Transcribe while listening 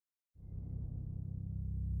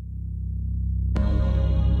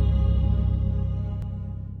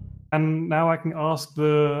And now I can ask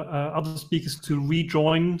the other speakers to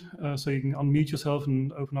rejoin, so you can unmute yourself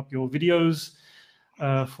and open up your videos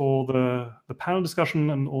for the panel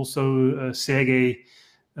discussion. And also Sergey,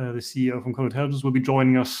 the CEO from Code Intelligence, will be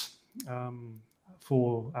joining us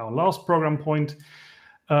for our last program point.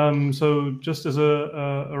 So just as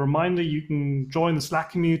a reminder, you can join the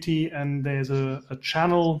Slack community, and there's a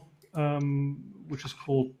channel which is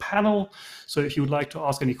called Panel. So if you would like to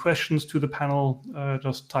ask any questions to the panel,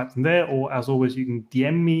 just type them there, or as always, you can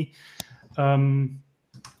DM me.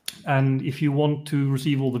 And if you want to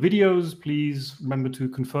receive all the videos, please remember to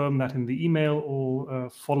confirm that in the email, or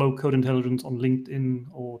follow Code Intelligence on LinkedIn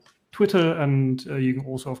or Twitter. And you can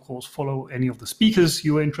also, of course, follow any of the speakers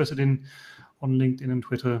you are interested in on LinkedIn and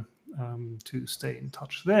Twitter to stay in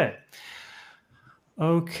touch there.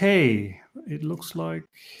 Okay, it looks like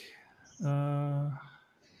so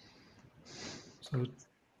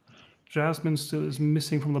Jasmine still is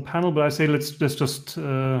missing from the panel, but I say let's just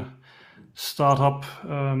start up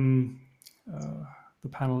the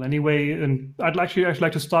panel anyway. And I'd actually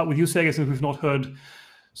like to start with you, Sergey, since we've not heard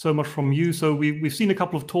so much from you. So we've seen a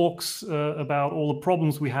couple of talks about all the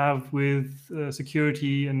problems we have with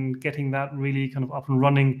security and getting that really kind of up and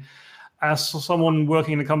running. As someone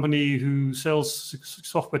working in a company who sells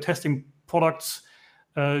software testing products,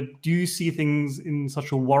 do you see things in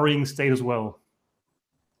such a worrying state as well?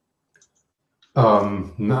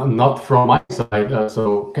 No, not from my side.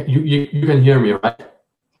 So you can hear me, right?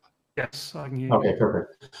 Yes, I can hear you. Okay,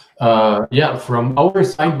 perfect. Yeah, from our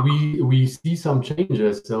side, we see some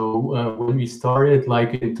changes. So when we started,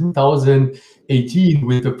 like in 2018,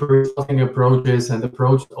 with the first fuzzing approaches and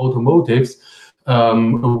approached automotives,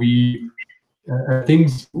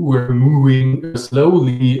 things were moving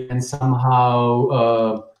slowly, and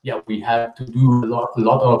somehow, yeah, we had to do a lot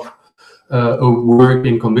of work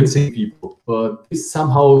in convincing people. But this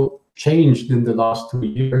somehow changed in the last 2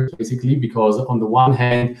 years, basically, because on the one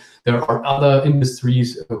hand, there are other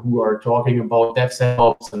industries who are talking about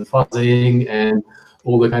DevSecOps and fuzzing and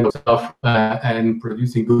all the kind of stuff and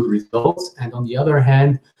producing good results. And on the other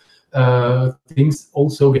hand, things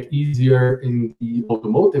also get easier in the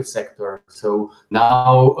automotive sector. So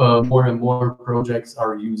now more and more projects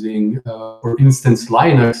are using, for instance,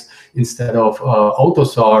 Linux instead of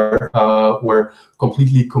AutoSAR, where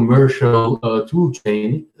completely commercial tool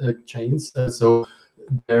chains. So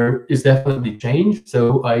there is definitely change.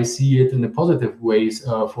 So I see it in a positive ways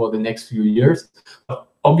for the next few years. But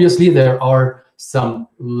obviously, there are some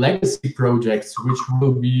legacy projects which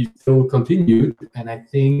will be still continued, and I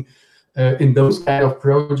think in those kind of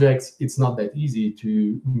projects, it's not that easy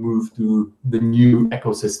to move to the new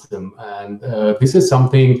ecosystem. And this is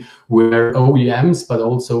something where OEMs, but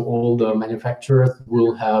also all the manufacturers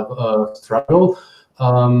will have a struggle.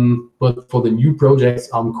 But for the new projects,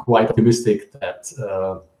 I'm quite optimistic that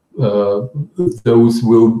those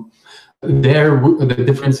will, the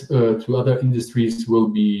difference to other industries will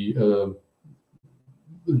be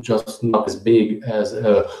just not as big as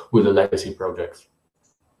with the legacy projects.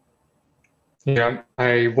 Yeah,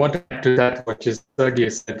 I want to add to that what just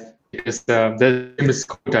Sergey said, because there's a famous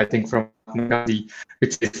quote, I think, from Gandhi,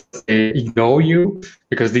 which is they ignore you,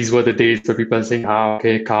 because these were the days where people are saying,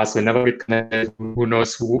 okay, cars will never get connected, who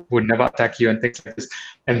knows who would never attack you and things like this.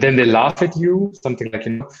 And then they laugh at you, something like,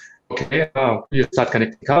 okay, you start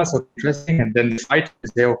connecting cars, so interesting, and then they fight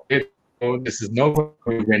and say, okay, so this is no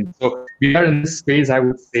win. So we are in this phase, I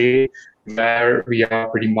would say, where we are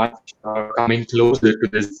pretty much coming closer to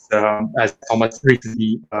this, as Thomas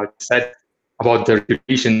recently said, about the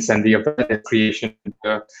reputations and the awareness creation.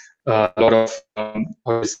 A lot of,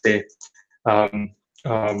 how to say,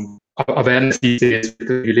 awareness these days with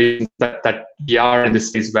regulations that we are in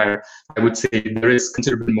this phase where I would say there is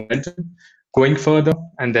considerable momentum going further,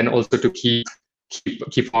 and then also to keep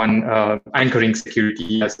on anchoring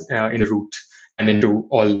security as in the root and into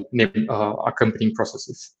all accompanying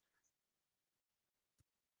processes.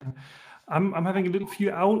 I'm having a little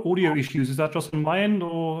few audio issues. Is that just on my end,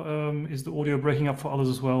 or is the audio breaking up for others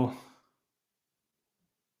as well?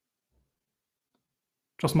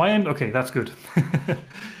 Just my end? Okay, that's good.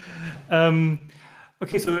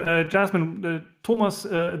 Okay, so Jasmine, Thomas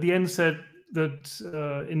at the end said that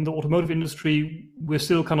in the automotive industry, we're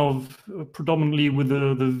still kind of predominantly with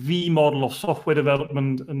the V model of software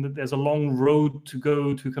development, and that there's a long road to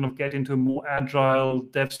go to kind of get into a more agile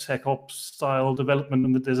DevSecOps style development,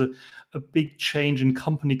 and that there's a big change in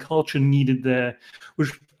company culture needed there,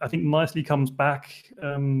 which I think nicely comes back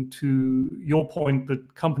to your point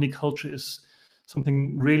that company culture is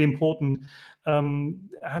something really important.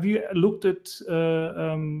 Have you looked at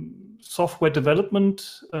software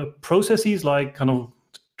development processes, like kind of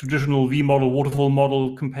traditional V model, waterfall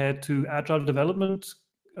model compared to agile development,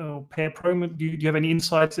 pair programming? Do you have any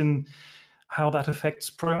insights in how that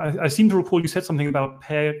affects I seem to recall you said something about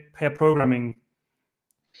pair programming.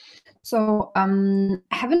 So I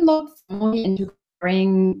haven't looked formally into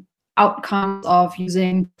comparing outcomes of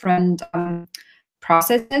using different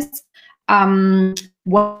processes. One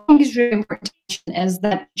thing is really important is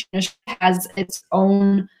that each initiative has its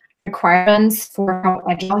own requirements for how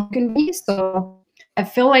agile you can be. So I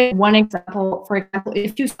feel like one example, for example,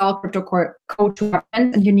 if you sell crypto code to a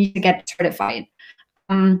friend and you need to get certified,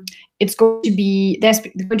 it's going to be, there's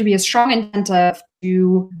going to be a strong incentive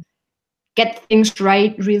to get things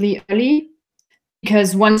right really early,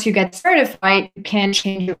 because once you get certified, you can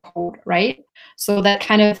change your code, right? So that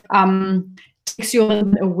kind of takes you a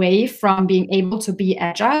little bit away from being able to be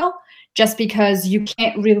agile, just because you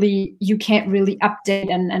can't really update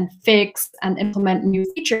and fix and implement new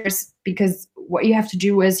features, because what you have to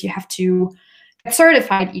do is you have to get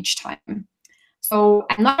certified each time. So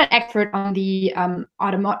I'm not an expert on the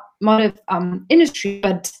automotive industry,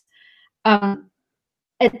 but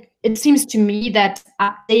it seems to me that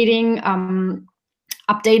updating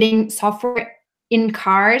software in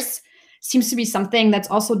cars seems to be something that's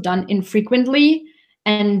also done infrequently,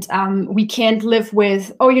 and we can't live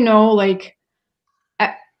with, like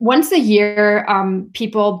once a year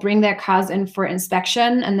people bring their cars in for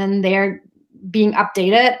inspection and then they're being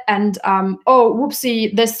updated, and oh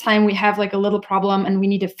whoopsie, this time we have like a little problem and we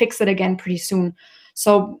need to fix it again pretty soon.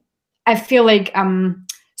 So I feel like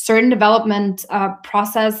certain development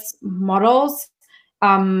process models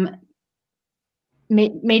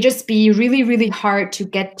may just be really, really hard to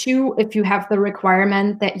get to if you have the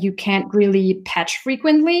requirement that you can't really patch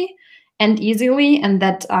frequently and easily, and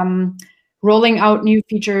that rolling out new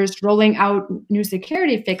features, rolling out new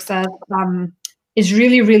security fixes is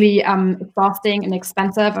really, really exhausting and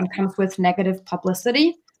expensive and comes with negative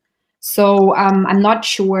publicity. So I'm not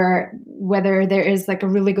sure whether there is like a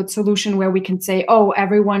really good solution where we can say, oh,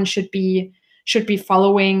 everyone should be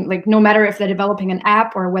following, like no matter if they're developing an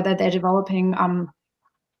app or whether they're developing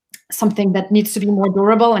something that needs to be more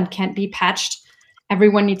durable and can't be patched,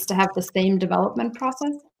 everyone needs to have the same development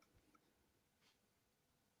process.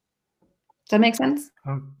 Does that make sense?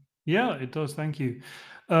 Yeah, it does. Thank you.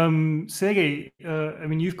 Sergey, I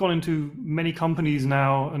mean, you've gone into many companies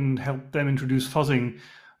now and helped them introduce fuzzing.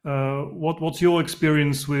 What's your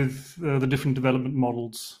experience with the different development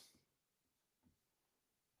models?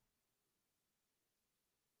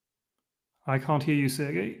 I can't hear you,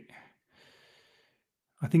 Sergey.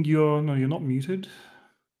 I think you're not muted.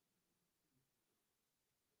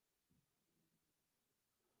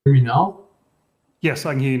 Hear me now? Yes,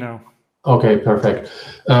 I can hear you now. Okay, perfect.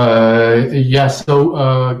 Yeah,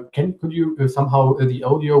 so could you somehow, the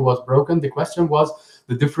audio was broken. The question was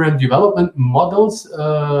the different development models,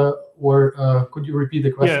 or could you repeat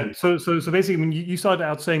the question? Yeah, so basically, when you started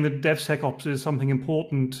out saying that DevSecOps is something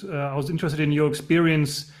important, I was interested in your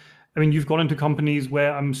experience. I mean, you've gone into companies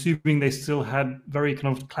where I'm assuming they still had very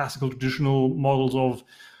kind of classical, traditional models of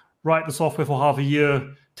write the software for half a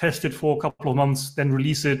year, test it for a couple of months, then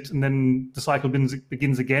release it, and then the cycle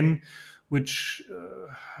begins again, which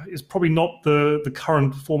is probably not the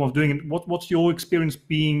current form of doing it. What's your experience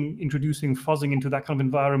introducing fuzzing into that kind of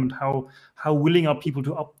environment? How willing are people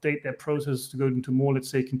to update their process to go into more, let's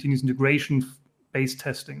say, continuous integration-based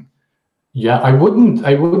testing? Yeah, I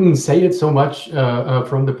wouldn't say it so much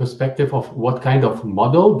from the perspective of what kind of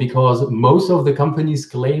model, because most of the companies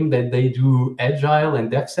claim that they do agile and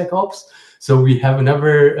DevSecOps. So we have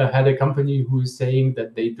never had a company who is saying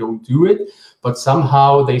that they don't do it, but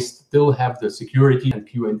somehow they still have the security and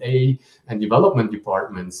Q&A and development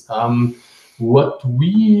departments. What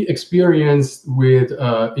we experienced with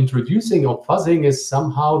introducing of fuzzing is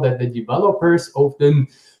somehow that the developers often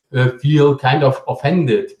feel kind of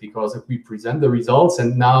offended, because if we present the results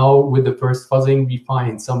and now with the first fuzzing we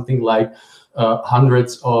find something like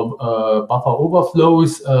hundreds of buffer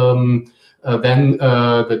overflows, then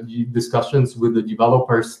the discussions with the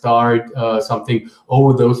developers start something,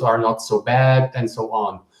 oh, those are not so bad, and so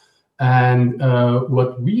on. And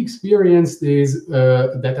what we experienced is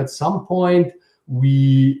that at some point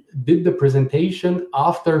we did the presentation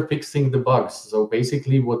after fixing the bugs. So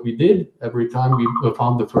basically what we did, every time we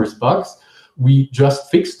found the first bugs, we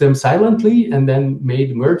just fixed them silently and then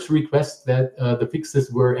made merge requests that the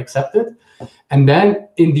fixes were accepted. And then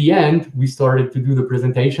in the end, we started to do the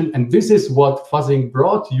presentation. And this is what fuzzing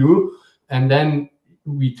brought you. And then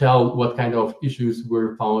we tell what kind of issues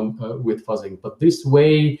were found with fuzzing. But this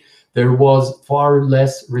way, there was far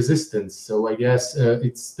less resistance. So I guess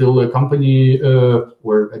it's still a company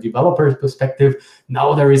or a developer's perspective.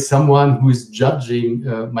 Now there is someone who is judging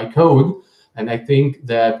my code. And I think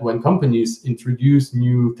that when companies introduce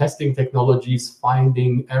new testing technologies,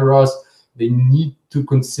 finding errors, they need to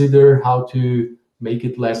consider how to make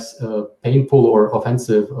it less painful or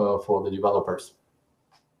offensive for the developers.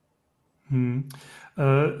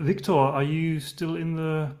 Victor, are you still in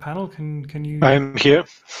the panel? Can you? I'm here.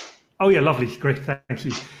 Oh yeah, lovely, great, thank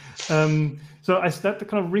you. So that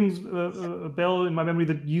kind of rings a bell in my memory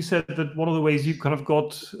that you said that one of the ways you kind of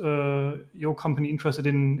got your company interested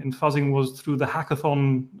in fuzzing was through the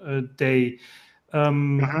hackathon day.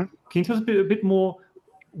 Can you tell us a bit more?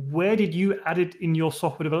 Where did you add it in your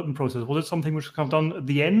software development process? Was it something which was kind of done at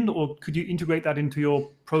the end, or could you integrate that into your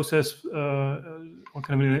process or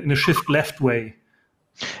kind of in a shift left way?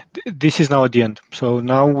 This is now at the end. So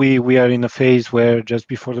now we are in a phase where just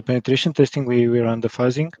before the penetration testing, we run the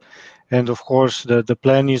fuzzing. And of course, the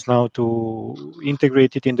plan is now to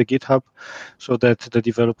integrate it in the GitHub so that the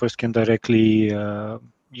developers can directly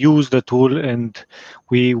use the tool, and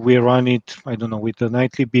we run it, I don't know, with the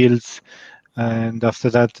nightly builds. And after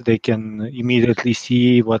that, they can immediately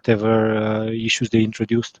see whatever issues they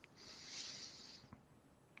introduced.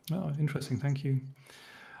 Oh, interesting. Thank you.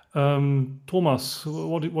 Thomas,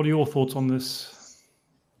 what are your thoughts on this?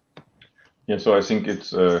 Yeah, so I think it's.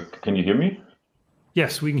 Can you hear me?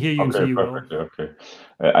 Yes, we can hear you and see you well. Okay.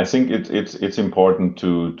 I think it's important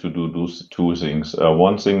to do those two things.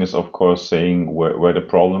 One thing is, of course, saying where the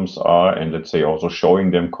problems are, and let's say also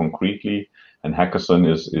showing them concretely. And hackathon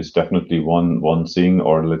is definitely one thing,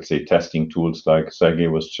 or let's say testing tools like Sergey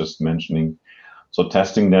was just mentioning. So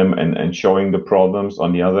testing them and showing the problems.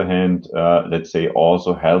 On the other hand, let's say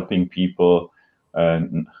also helping people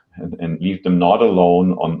and leave them not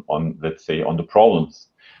alone on let's say on the problems.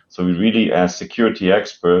 So we really, as security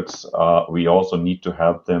experts, we also need to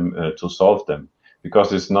help them to solve them,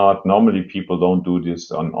 because it's not, normally people don't do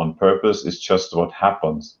this on purpose. It's just what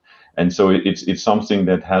happens. And so it's something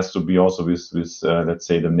that has to be also with let's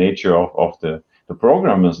say the nature of the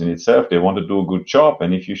programmers in itself. They want to do a good job,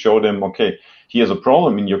 and if you show them, okay, here's a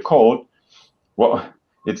problem in your code, well,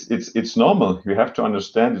 it's normal. You have to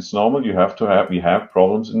understand it's normal. You have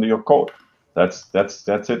problems in your code. That's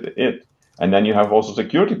it. And then you have also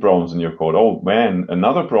security problems in your code. Oh man,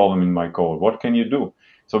 another problem in my code. What can you do?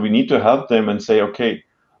 So we need to help them and say, okay,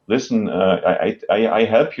 listen, I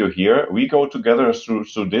help you here. We go together through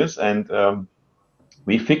this, and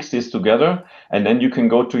we fix this together. And then you can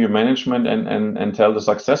go to your management and tell the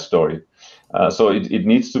success story. So it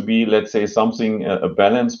needs to be, let's say, something, a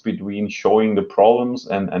balance between showing the problems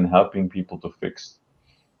and helping people to fix.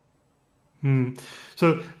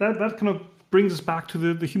 So that kind of brings us back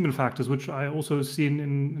to the human factors, which I also see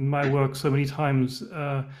in my work so many times.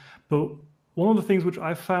 But one of the things which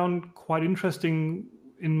I found quite interesting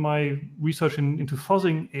in my research into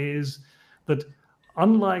fuzzing is that,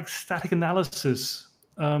 unlike static analysis,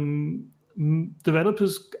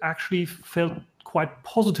 developers actually felt quite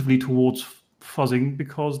positively towards fuzzing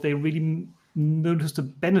because they really noticed a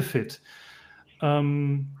benefit.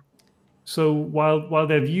 So while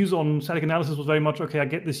their views on static analysis was very much, okay, I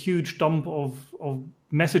get this huge dump of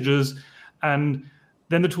messages, and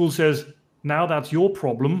then the tool says, now that's your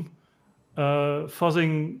problem.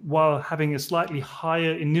 Fuzzing, while having a slightly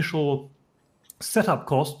higher initial setup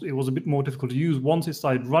cost, it was a bit more difficult to use. Once it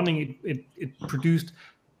started running, it produced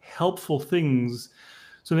helpful things.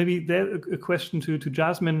 So maybe there a question to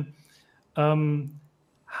Jasmine.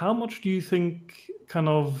 How much do you think kind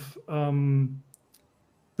of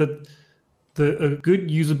that a good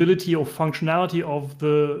usability or functionality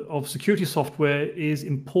of security software is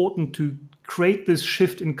important to create this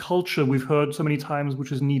shift in culture we've heard so many times,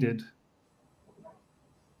 which is needed?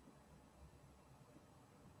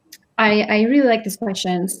 I really like this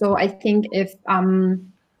question. So I think if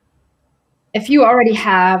you already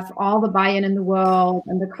have all the buy-in in the world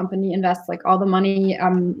and the company invests like all the money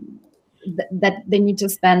that they need to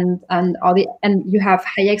spend and you have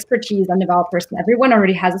high expertise on developers and everyone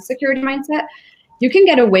already has a security mindset, you can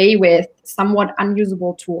get away with somewhat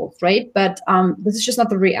unusable tools, right? But this is just not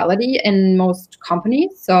the reality in most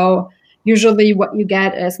companies. So usually what you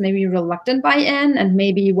get is maybe reluctant buy-in and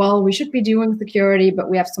maybe, well, we should be doing security,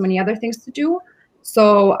 but we have so many other things to do.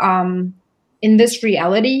 So in this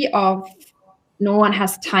reality of no one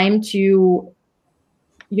has time to,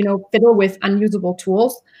 fiddle with unusable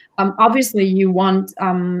tools, obviously you want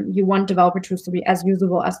developer tools to be as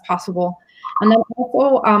usable as possible. And then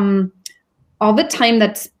also all the time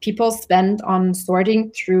that people spend on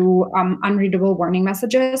sorting through unreadable warning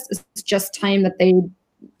messages is just time that they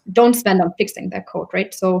don't spend on fixing that code,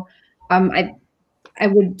 right? So I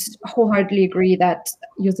would wholeheartedly agree that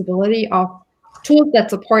usability of tools that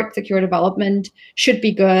support secure development should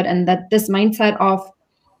be good, and that this mindset of,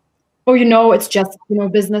 oh, it's just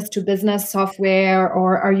business to business software,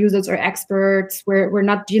 or our users are experts, we're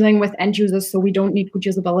not dealing with end users, so we don't need good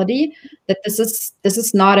usability, that this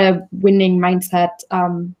is not a winning mindset.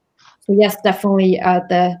 So yes, definitely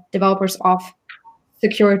the developers of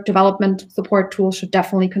secure development support tools should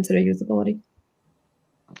definitely consider usability.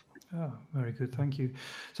 Oh, very good, thank you.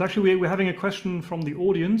 So actually we're having a question from the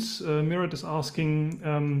audience. Mirat is asking,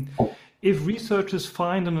 if researchers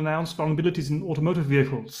find and announce vulnerabilities in automotive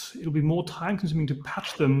vehicles, it'll be more time consuming to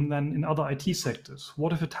patch them than in other IT sectors.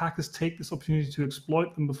 What if attackers take this opportunity to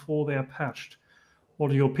exploit them before they are patched?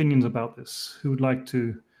 What are your opinions about this? Who would like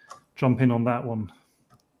to jump in on that one?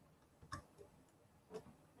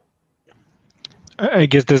 I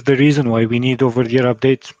guess that's the reason why we need over-the-air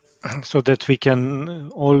updates, so that we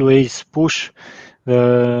can always push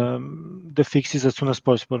the fixes as soon as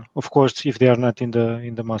possible. Of course, if they are not in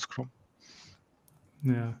the mask room.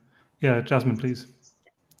 Yeah, Jasmine, please.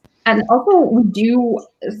 And also we do,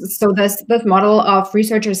 so this model of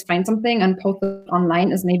researchers find something and post it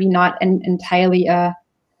online is maybe not entirely a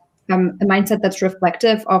mindset that's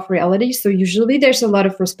reflective of reality. So usually there's a lot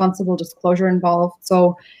of responsible disclosure involved.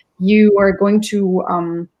 So you are going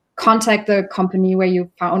to contact the company where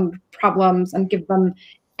you found problems and give them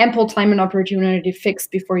ample time and opportunity to fix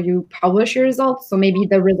before you publish your results. So maybe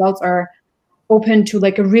the results are open to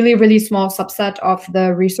like a really, really small subset of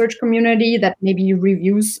the research community that maybe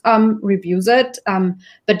reviews it.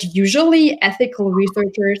 But usually ethical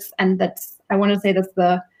researchers, and I want to say that's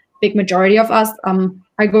the big majority of us,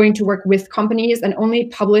 are going to work with companies and only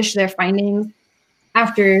publish their findings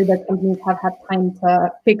after the companies have had time to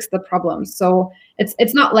fix the problems. So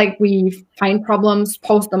it's not like we find problems,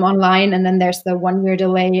 post them online, and then there's the 1-year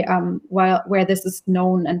delay where this is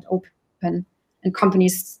known and open, and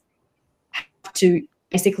companies have to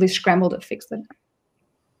basically scramble to fix it.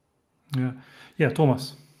 Yeah,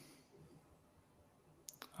 Thomas.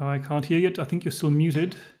 I can't hear you. I think you're still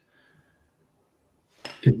muted.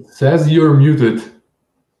 It says you're muted.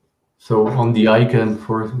 So on the icon,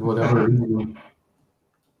 for whatever reason.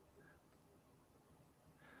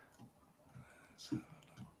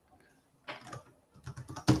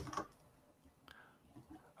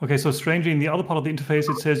 Okay, so strangely in the other part of the interface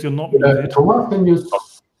it says you're not muted. Thomas, can you...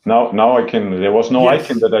 Now I can. There was no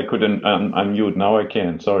icon that I couldn't unmute. Now I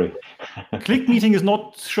can. Sorry. Click meeting is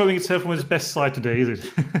not showing itself on its best side today, is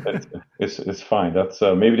it? It's fine. That's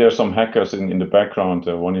maybe there are some hackers in the background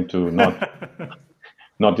wanting to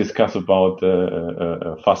not discuss about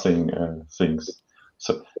fuzzing things.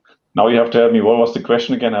 So now you have to help me. What was the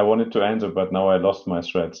question again? I wanted to answer, but now I lost my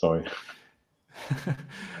thread. Sorry.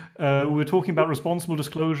 We're talking about responsible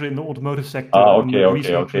disclosure in the automotive sector. Okay.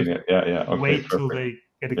 Yeah. Okay, wait till they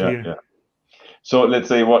get it clear. Yeah. So let's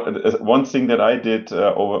say one thing that I did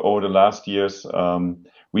over the last years,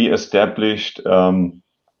 we established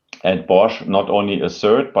at Bosch not only a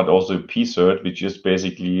cert but also a P-cert, which is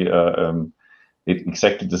basically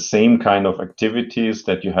exactly the same kind of activities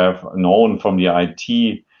that you have known from the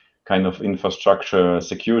IT kind of infrastructure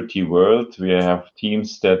security world. We have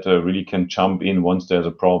teams that really can jump in once there's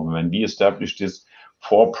a problem, and we established this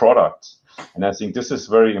for products. And I think this is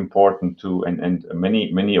very important too. And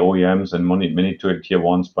many OEMs and many tier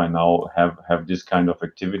ones by now have this kind of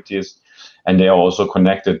activities, and they are also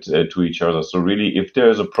connected to each other. So really, if there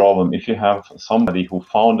is a problem, if you have somebody who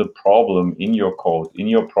found a problem in your code, in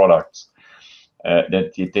your products,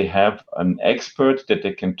 that they have an expert that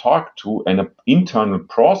they can talk to and an internal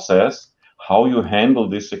process how you handle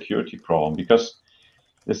this security problem, because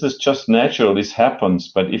this is just natural, this happens.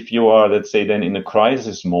 But if you are, let's say, then in a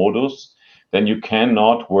crisis modus, then you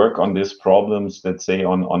cannot work on these problems, let's say,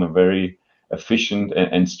 on a very efficient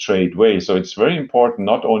and straight way. So it's very important,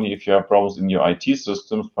 not only if you have problems in your IT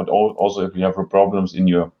systems, but also if you have problems in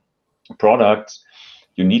your products,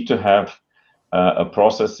 you need to have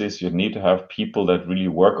processes, you need to have people that really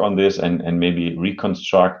work on this and maybe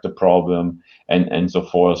reconstruct the problem and so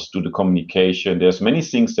forth, do the communication. There's many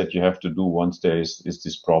things that you have to do once there is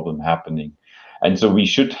this problem happening. And so we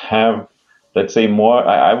should have, let's say, more,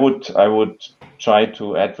 I would try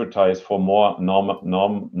to advertise for more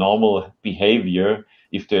normal behavior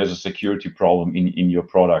if there's a security problem in your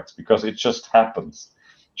products, because it just happens.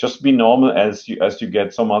 Just be normal as you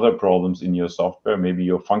get some other problems in your software. Maybe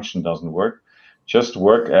your function doesn't work. Just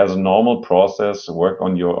work as a normal process, work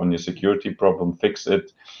on your security problem, fix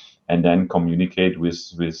it, and then communicate with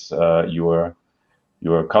your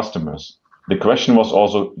customers. The question was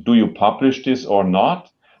also, do you publish this or not?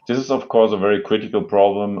 This is, of course, a very critical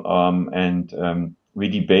problem, and we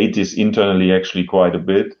debate this internally actually quite a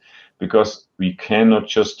bit, because we cannot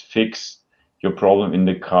just fix your problem in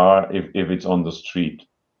the car if it's on the street.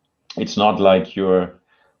 It's not like your,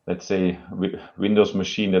 let's say, Windows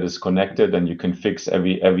machine that is connected and you can fix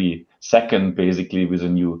every second basically with a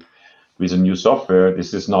new software.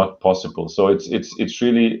 This is not possible. So it's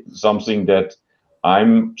really something that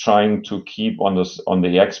I'm trying to keep on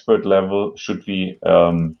the expert level. Should we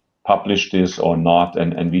publish this or not?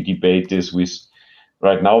 And we debate this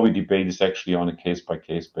right now we debate this actually on a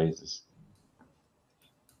case-by-case basis.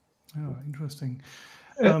 Oh, interesting.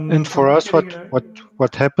 And for us,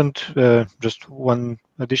 what happened, just one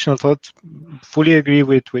additional thought, fully agree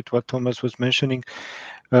with what Thomas was mentioning.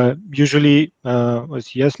 Usually,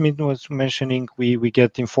 as Yasmin was mentioning, we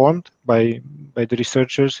get informed by the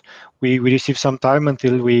researchers. We receive some time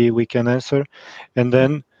until we can answer, and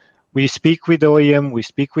then we speak with the OEM, we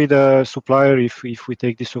speak with the supplier if we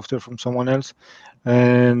take the software from someone else,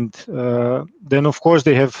 and then of course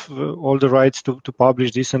they have all the rights to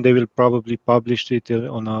publish this, and they will probably publish it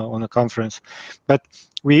on a conference. But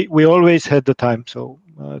we always had the time to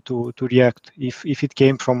react if it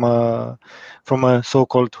came from a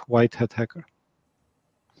so-called white hat hacker.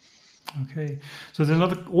 Okay, so there's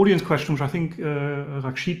another audience question which I think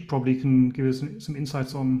Rakshit probably can give us some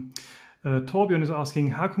insights on. Torbjörn is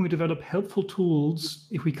asking, how can we develop helpful tools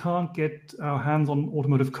if we can't get our hands on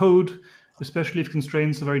automotive code, especially if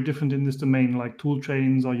constraints are very different in this domain, like tool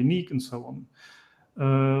chains are unique and so on?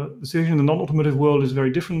 The situation in the non-automotive world is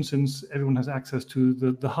very different since everyone has access to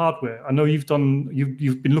the hardware. I know you've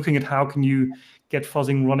been looking at how can you get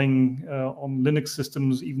fuzzing running on Linux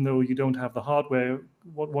systems even though you don't have the hardware.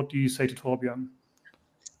 What do you say to Torbjörn?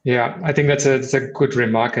 Yeah, I think that's a good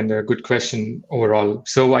remark and a good question overall.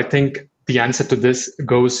 So I think the answer to this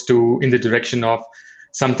goes in the direction of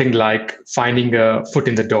something like finding a foot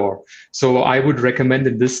in the door. So I would recommend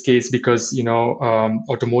in this case, because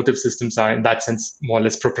automotive systems are in that sense more or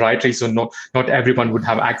less proprietary, so not everyone would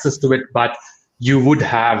have access to it, but you would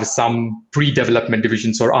have some pre-development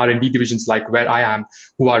divisions or R&D divisions like where I am,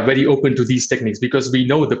 who are very open to these techniques, because we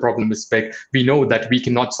know the problem is big. We know that we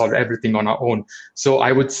cannot solve everything on our own. So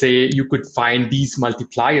I would say you could find these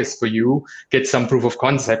multipliers for you, get some proof of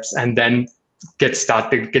concepts, and then get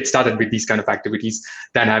started with these kind of activities,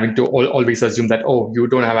 than having to always assume that, oh, you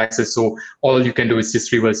don't have access, so all you can do is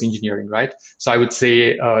just reverse engineering, right? So I would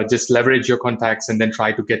say just leverage your contacts and then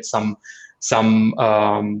try to get some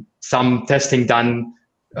testing done.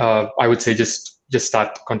 I would say just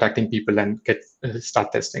start contacting people and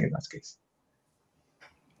start testing in that case.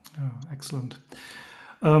 Oh, excellent.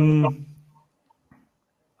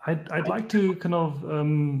 I'd like to kind of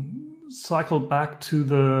cycle back to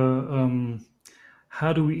the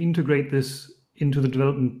how do we integrate this into the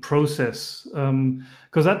development process,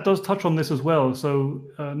 because that does touch on this as well. So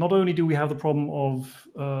not only do we have the problem of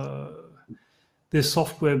this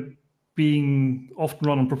software being often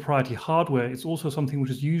run on proprietary hardware, it's also something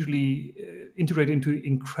which is usually integrated into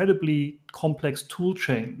incredibly complex tool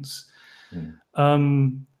chains.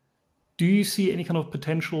 Do you see any kind of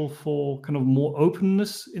potential for kind of more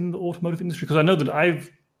openness in the automotive industry? Because I know that I've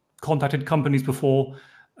contacted companies before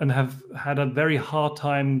and have had a very hard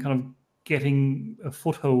time kind of getting a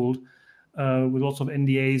foothold with lots of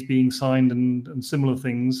NDAs being signed and similar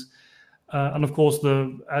things. And of course,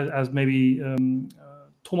 as maybe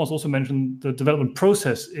Thomas also mentioned, the development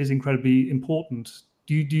process is incredibly important.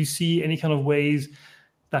 Do you see any kind of ways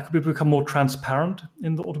that could become more transparent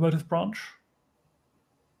in the automotive branch?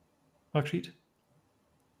 Rakshit?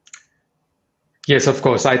 Yes, of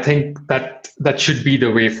course. I think that should be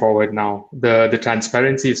the way forward now. The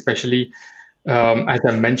transparency, especially as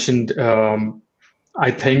I mentioned,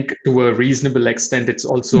 I think to a reasonable extent, it's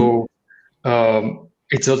also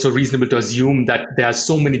reasonable to assume that there are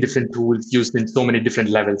so many different tools used in so many different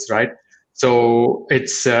levels, right? So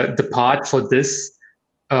it's the part for this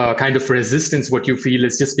kind of resistance, what you feel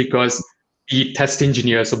is just because be it test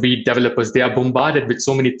engineers or be it developers, they are bombarded with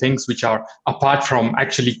so many things which are apart from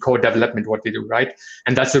actually code development, what they do, right?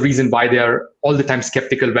 And that's the reason why they are all the time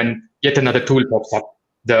skeptical when yet another tool pops up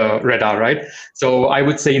the radar, right? So I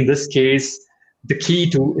would say in this case, the key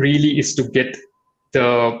to really is to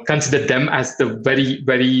consider them as the very,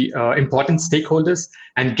 very important stakeholders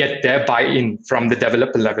and get their buy-in from the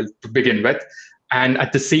developer level to begin with. And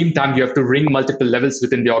at the same time, you have to ring multiple levels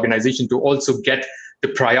within the organization to also get the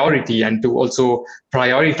priority and to also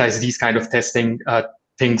prioritize these kind of testing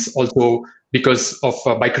things also because of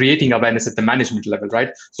by creating awareness at the management level, right?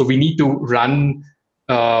 So we need to run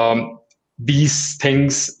these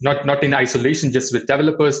things, not in isolation just with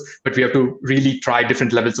developers, but we have to really try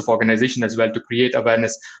different levels of organization as well to create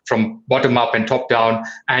awareness from bottom up and top down,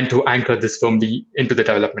 and to anchor this firmly into the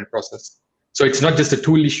development process. So it's not just a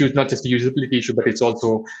tool issue, it's not just a usability issue, but it's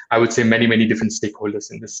also, I would say, many, many different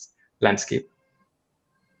stakeholders in this landscape.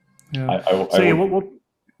 Yeah.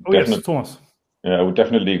 Yes, Thomas. Yeah, I would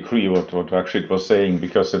definitely agree what Rakshit was saying,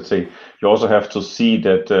 because let's say you also have to see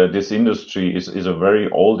that this industry is a very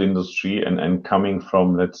old industry, and coming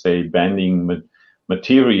from, let's say, banding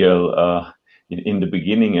material in the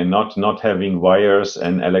beginning, and not having wires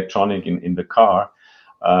and electronic in the car.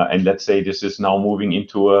 And let's say this is now moving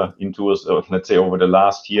into a let's say over the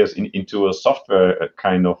last years into a software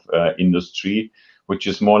kind of industry, which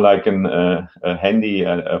is more like a handy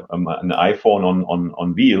an iPhone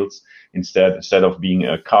on wheels instead of being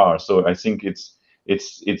a car. So I think it's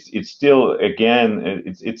still, again,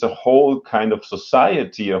 it's a whole kind of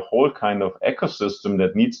society, a whole kind of ecosystem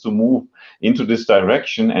that needs to move into this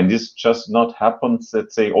direction, and this just not happens,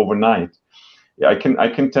 let's say, overnight. I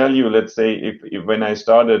can tell you, let's say, if when I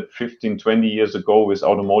started 15, 20 years ago with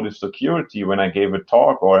automotive security, when I gave a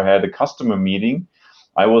talk or had a customer meeting,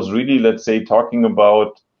 I was really, let's say, talking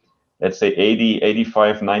about, let's say, 80,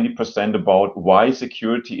 85, 90% about why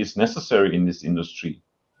security is necessary in this industry.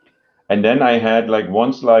 And then I had like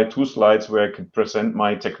 1 slide, 2 slides where I could present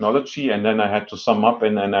my technology, and then I had to sum up,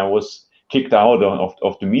 and then I was kicked out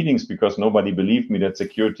of the meetings because nobody believed me that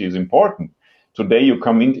security is important. Today you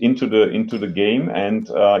come into the game, and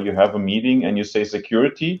you have a meeting and you say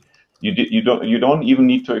security. You don't even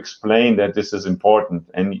need to explain that this is important.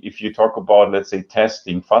 And if you talk about, let's say,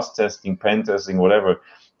 testing, fuzz testing, pen testing, whatever,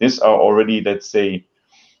 these are already, let's say,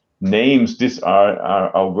 names. These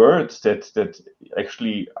are words that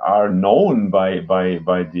actually are known by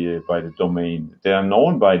the domain. They are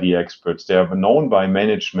known by the experts. They are known by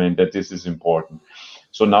management that this is important.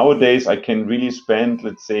 So nowadays I can really spend,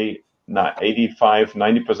 let's say, 85,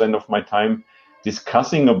 90% of my time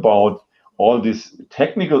discussing about all these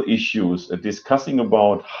technical issues, discussing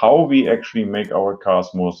about how we actually make our cars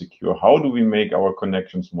more secure, how do we make our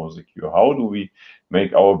connections more secure, how do we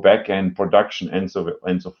make our back-end production and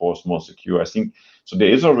so forth more secure. I think so. There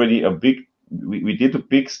is already a big, we did a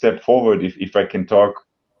big step forward, if I can talk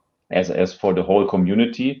as for the whole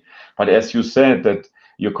community. But as you said, that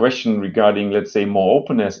your question regarding, let's say, more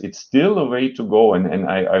openness, it's still a way to go, and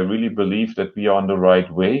I really believe that we are on the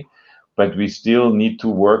right way. But we still need to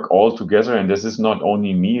work all together, and this is not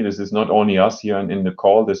only me, this is not only us here in the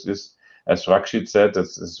call. This is, as Rakshit said,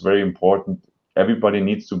 this is very important. Everybody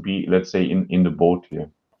needs to be, let's say, in the boat here.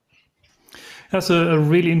 That's a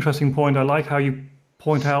really interesting point. I like how you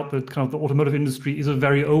point out that kind of the automotive industry is a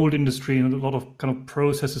very old industry, and a lot of kind of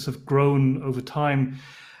processes have grown over time.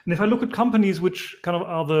 And if I look at companies which kind of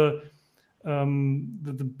are the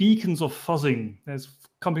beacons of fuzzing, there's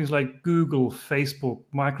companies like Google, Facebook,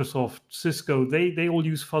 Microsoft, Cisco, they all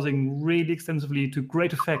use fuzzing really extensively to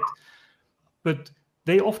great effect. But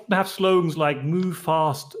they often have slogans like move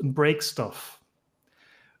fast and break stuff.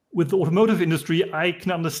 With the automotive industry, I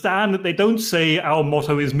can understand that they don't say our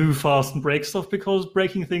motto is move fast and break stuff, because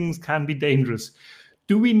breaking things can be dangerous.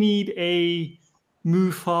 Do we need a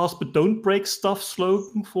move fast but don't break stuff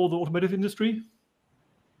slogan for the automotive industry?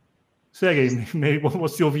 Sergey, maybe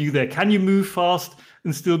what's your view there? Can you move fast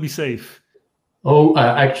and still be safe? Oh,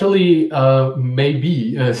 actually,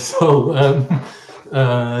 maybe. The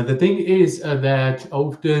thing is that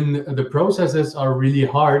often the processes are really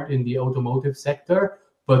hard in the automotive sector,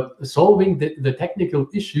 but solving the technical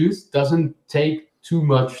issues doesn't take too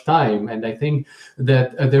much time. And I think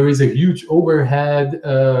that there is a huge overhead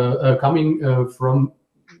coming from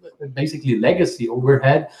basically legacy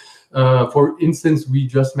overhead. For instance, we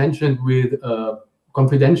just mentioned with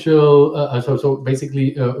confidential, so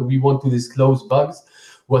basically we want to disclose bugs.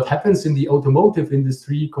 What happens in the automotive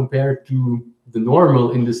industry compared to the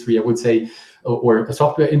normal industry, I would say, or a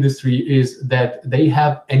software industry, is that they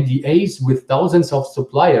have NDAs with thousands of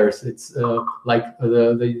suppliers. It's like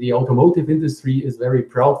the automotive industry is very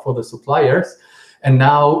proud for the suppliers. And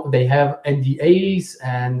now they have NDAs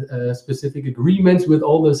and specific agreements with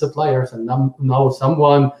all the suppliers. And now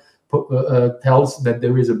someone tells that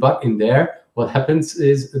there is a bug in there. What happens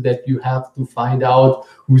is that you have to find out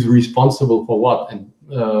who's responsible for what. And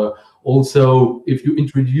also, if you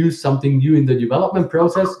introduce something new in the development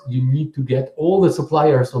process, you need to get all the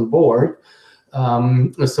suppliers on board.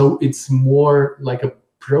 So it's more like a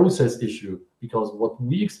process issue, because what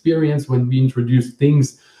we experience when we introduce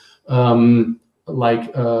things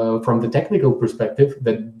like from the technical perspective,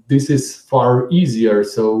 that this is far easier.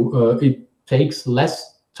 So it takes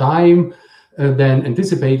less time than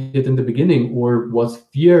anticipated in the beginning, or was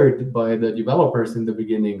feared by the developers in the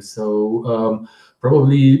beginning. So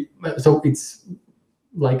probably, so it's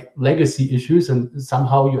like legacy issues, and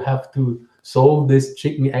somehow you have to solve this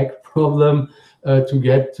chicken egg problem to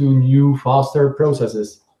get to new, faster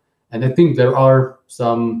processes. And I think there are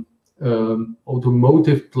some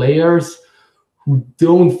automotive players who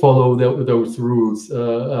don't follow those rules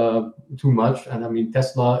too much. And I mean,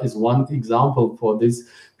 Tesla is one example for this,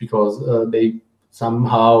 because they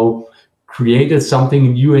somehow created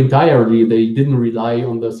something new entirely. They didn't rely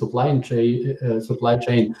on the supply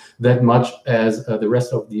chain that much as the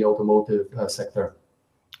rest of the automotive sector.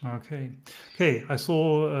 Okay. I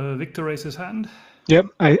saw Victor raise his hand. Yeah,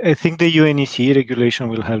 I think the UNEC regulation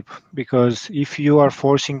will help, because if you are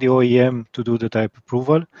forcing the OEM to do the type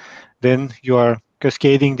approval, then you are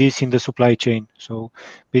cascading this in the supply chain. So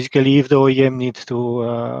basically, if the OEM needs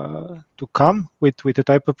to come with a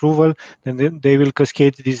type approval, then they will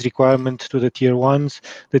cascade this requirement to the tier ones.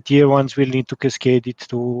 The tier ones will need to cascade it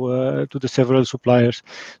to the several suppliers.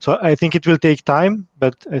 So I think it will take time,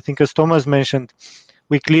 but I think, as Thomas mentioned,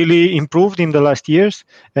 we clearly improved in the last years,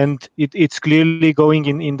 and it's clearly going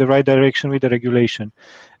in the right direction with the regulation.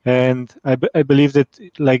 And I believe that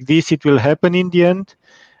like this, it will happen in the end.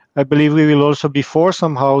 I believe we will also be forced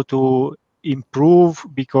somehow to improve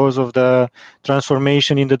because of the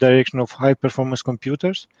transformation in the direction of high performance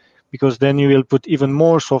computers, because then you will put even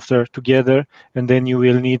more software together, and then you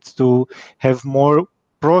will need to have more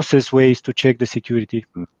process ways to check the security.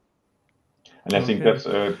 And I think that's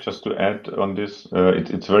just to add on this,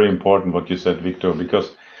 it's very important what you said, Victor,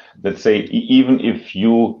 because let's say even if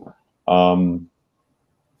you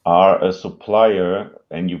are a supplier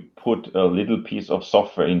and you put a little piece of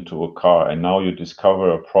software into a car, and now you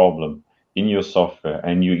discover a problem in your software,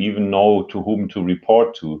 and you even know to whom to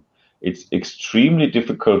report to, it's extremely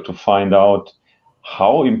difficult to find out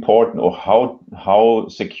how important or how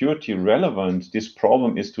security relevant this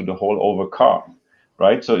problem is to the whole over car.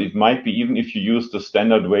 Right? So it might be, even if you use the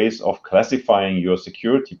standard ways of classifying your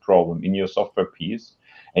security problem in your software piece,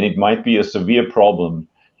 and it might be a severe problem.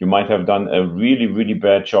 You might have done a really, really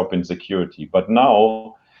bad job in security. But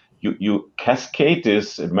now you cascade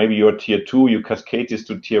this, maybe you're tier 2, you cascade this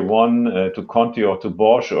to tier 1, to Conti or to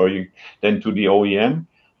Bosch, or then to the OEM.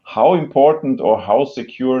 How important or how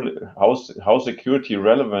security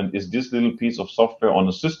relevant is this little piece of software on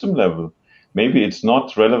a system level? Maybe it's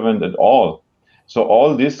not relevant at all. So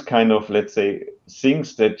all this kind of, let's say,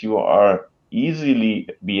 things that you are easily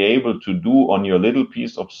be able to do on your little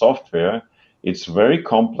piece of software, it's very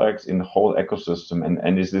complex in the whole ecosystem.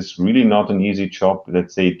 And is this really not an easy job,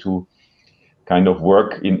 let's say, to kind of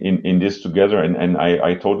work in this together? And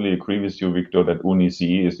I totally agree with you, Victor, that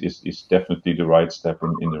UNEC is definitely the right step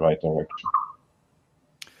in the right direction.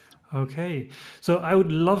 Okay, so I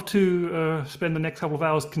would love to spend the next couple of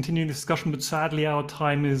hours continuing the discussion, but sadly our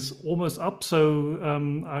time is almost up. So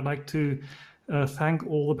I'd like to thank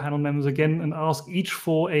all the panel members again and ask each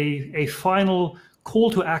for a final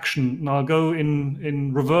call to action. And I'll go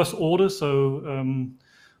in reverse order. So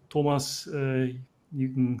Thomas, you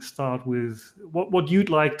can start with what you'd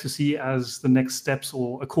like to see as the next steps,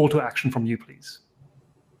 or a call to action from you, please.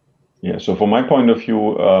 Yeah, so from my point of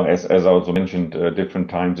view, as I also mentioned different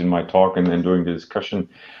times in my talk and during the discussion,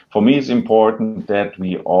 for me it's important that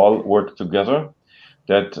we all work together,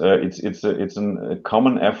 that it's a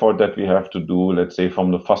common effort that we have to do, let's say, from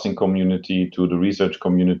the fuzzing community to the research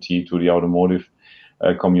community to the automotive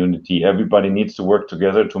community. Everybody needs to work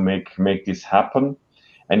together to make this happen.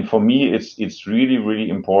 And for me, it's really, really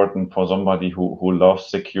important for somebody who loves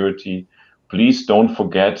security. Please don't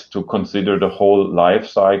forget to consider the whole life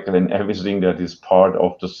cycle and everything that is part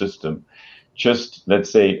of the system. Just,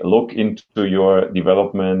 let's say, look into your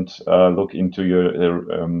development, look into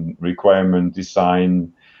your requirement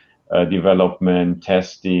design, development,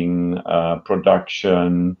 testing,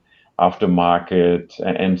 production, aftermarket,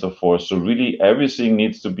 and so forth. So really everything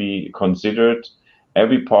needs to be considered,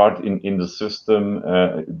 every part in the system,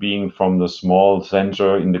 being from the small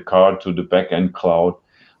sensor in the car to the back-end cloud.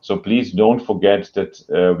 So please don't forget that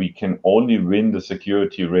we can only win the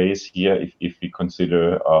security race here if we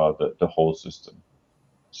consider the whole system.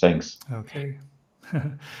 Thanks. Okay.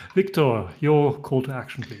 Victor, your call to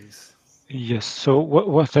action, please. Yes, so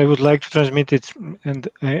what I would like to transmit is, and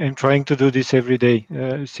I'm trying to do this every day,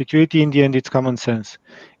 security in the end, it's common sense.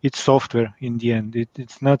 It's software in the end.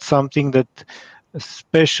 It's not something that a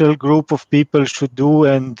special group of people should do,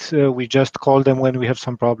 and we just call them when we have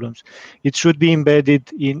some problems. It should be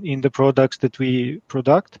embedded in the products that we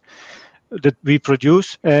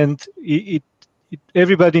produce, and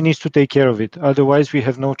everybody needs to take care of it. Otherwise, we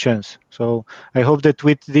have no chance. So I hope that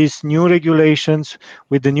with these new regulations,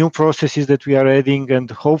 with the new processes that we are adding,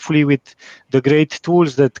 and hopefully with the great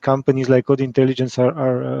tools that companies like Code Intelligence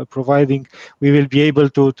are providing, we will be able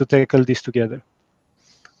to tackle this together.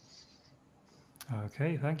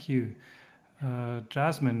 Okay, thank you.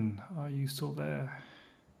 Jasmine, are you still there?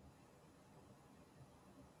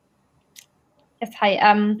 Yes, hi.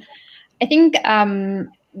 I think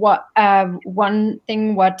one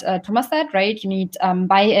thing what Thomas said, right? You need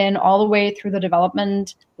buy-in all the way through the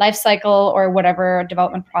development lifecycle or whatever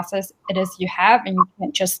development process it is you have, and you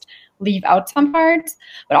can't just leave out some parts.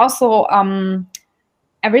 But also,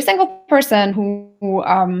 every single person who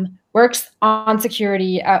works on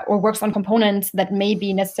security or works on components that may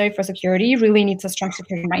be necessary for security really needs a strong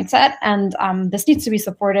security mindset, and this needs to be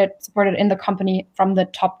supported in the company from the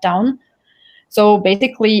top down. So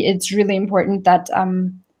basically, it's really important that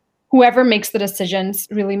whoever makes the decisions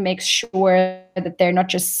really makes sure that they're not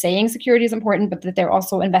just saying security is important, but that they're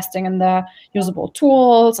also investing in the usable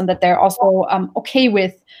tools, and that they're also okay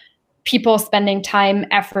with people spending time,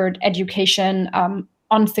 effort, education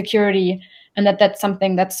on security, and that that's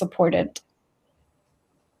something that's supported.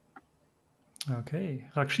 Okay,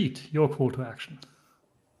 Rakshit, your call to action.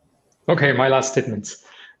 Okay, my last statements.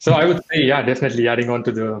 So I would say, yeah, definitely adding on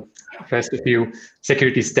to the rest of you,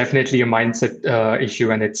 security is definitely a mindset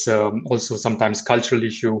issue, and it's also sometimes cultural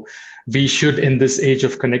issue. We should, in this age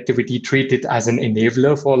of connectivity, treat it as an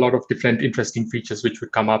enabler for a lot of different interesting features which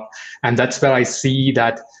would come up. And that's where I see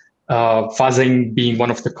that fuzzing being one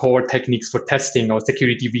of the core techniques for testing, or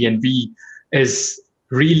security V&V, is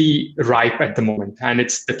really ripe at the moment, and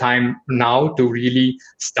it's the time now to really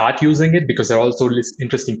start using it, because there are also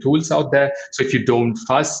interesting tools out there. So if you don't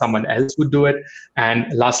fuzz, someone else would do it. And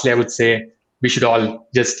lastly, I would say we should all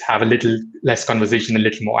just have a little less conversation, a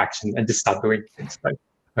little more action, and just start doing things, right?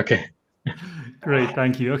 Okay. Great,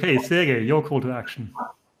 thank you. Okay, Sergey, your call to action.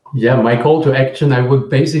 Yeah, my call to action, I would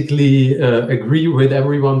basically agree with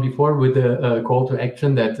everyone before with the call to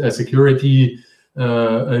action that security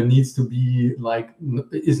needs to be like,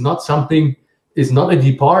 is not a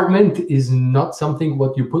department, is not something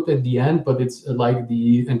what you put at the end, but it's like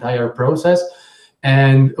the entire process.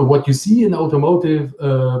 And what you see in automotive,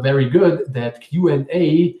 very good, that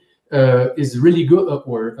Q&A is really good,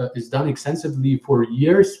 or is done extensively for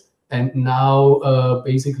years. And now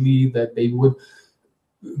basically that they would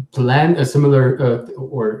plan a similar,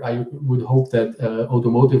 or I would hope that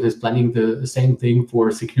automotive is planning the same thing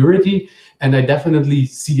for security. And I definitely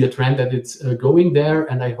see a trend that it's going there,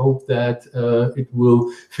 and I hope that it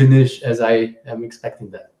will finish as I am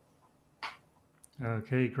expecting that.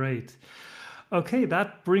 Okay, great. Okay,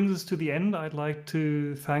 that brings us to the end. I'd like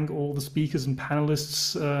to thank all the speakers and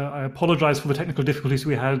panelists. I apologize for the technical difficulties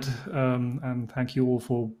we had, and thank you all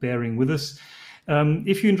for bearing with us.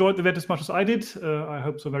 If you enjoyed the event as much as I did, I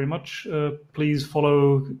hope so very much, please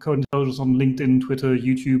follow Code Intelligence on LinkedIn, Twitter,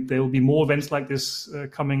 YouTube. There will be more events like this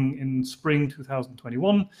coming in spring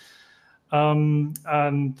 2021.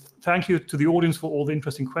 And thank you to the audience for all the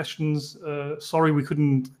interesting questions. Sorry we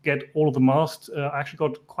couldn't get all of them asked. I actually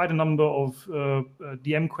got quite a number of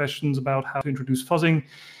DM questions about how to introduce fuzzing.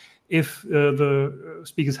 If the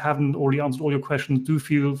speakers haven't already answered all your questions, do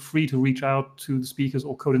feel free to reach out to the speakers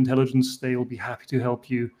or Code Intelligence. They will be happy to help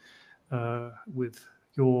you with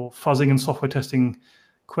your fuzzing and software testing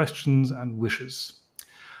questions and wishes.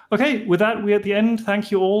 Okay, with that, we're at the end. Thank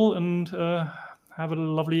you all, and have a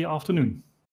lovely afternoon.